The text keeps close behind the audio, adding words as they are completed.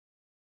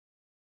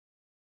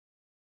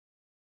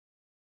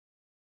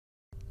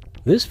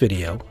This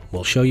video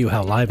will show you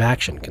how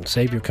LiveAction can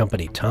save your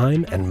company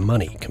time and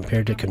money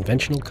compared to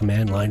conventional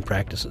command line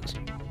practices.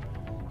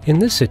 In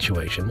this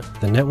situation,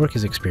 the network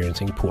is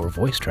experiencing poor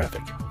voice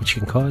traffic, which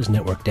can cause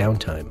network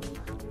downtime.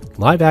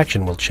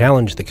 LiveAction will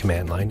challenge the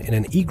command line in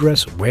an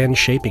egress WAN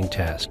shaping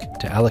task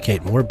to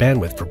allocate more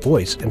bandwidth for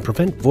voice and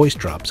prevent voice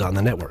drops on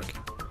the network.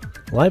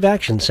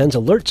 LiveAction sends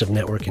alerts of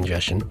network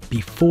congestion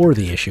before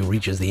the issue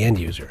reaches the end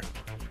user.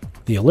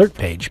 The alert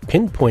page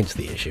pinpoints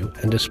the issue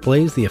and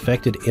displays the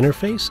affected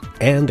interface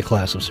and the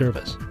class of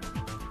service.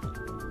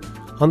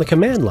 On the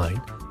command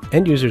line,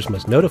 end users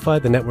must notify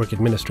the network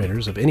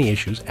administrators of any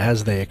issues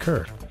as they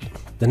occur.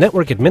 The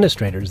network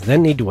administrators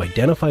then need to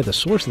identify the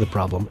source of the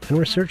problem and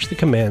research the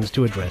commands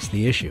to address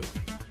the issue.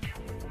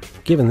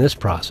 Given this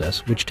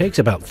process, which takes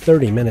about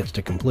 30 minutes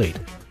to complete,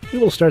 we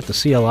will start the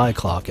CLI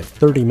clock at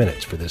 30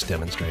 minutes for this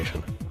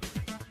demonstration.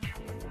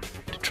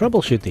 To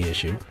troubleshoot the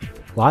issue,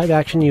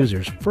 LiveAction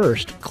users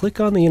first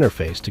click on the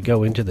interface to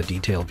go into the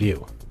detailed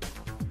view.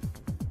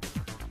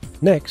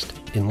 Next,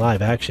 in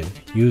LiveAction,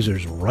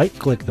 users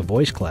right-click the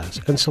voice class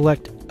and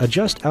select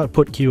Adjust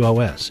Output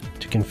QoS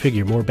to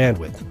configure more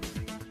bandwidth.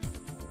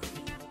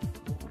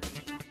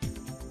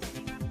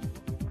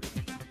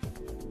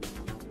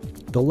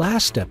 The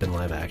last step in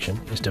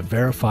LiveAction is to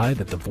verify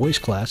that the voice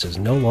class is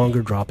no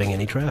longer dropping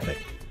any traffic.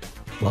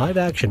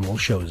 LiveAction will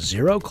show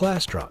 0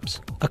 class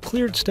drops, a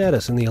cleared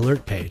status in the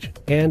alert page,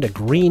 and a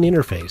green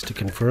interface to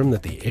confirm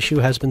that the issue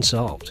has been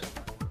solved.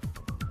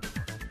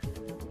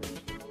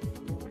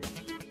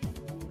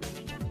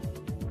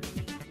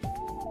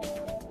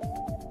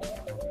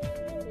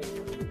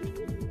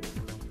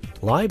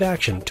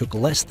 LiveAction took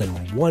less than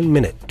 1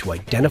 minute to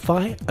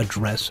identify,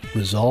 address,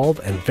 resolve,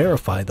 and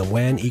verify the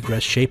WAN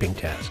egress shaping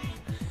task,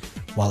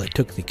 while it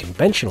took the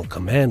conventional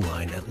command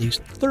line at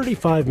least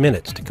 35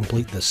 minutes to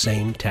complete the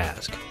same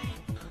task.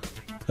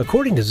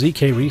 According to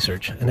ZK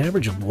Research, an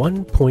average of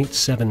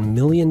 $1.7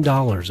 million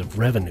of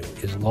revenue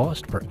is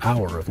lost per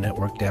hour of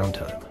network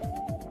downtime.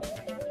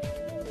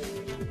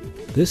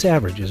 This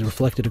average is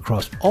reflected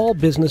across all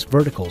business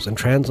verticals and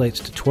translates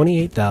to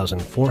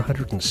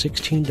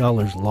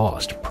 $28,416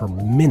 lost per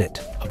minute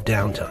of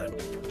downtime.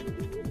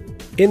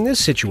 In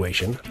this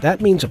situation,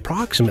 that means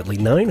approximately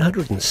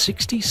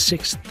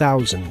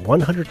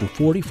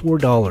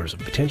 $966,144 of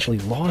potentially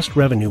lost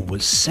revenue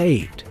was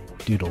saved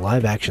due to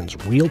LiveAction's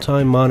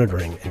real-time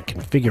monitoring and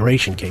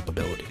configuration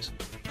capabilities.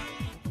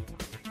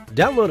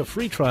 Download a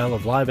free trial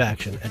of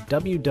LiveAction at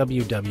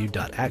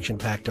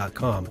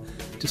www.actionpack.com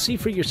to see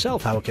for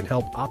yourself how it can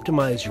help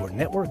optimize your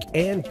network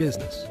and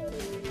business.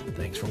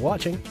 Thanks for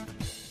watching.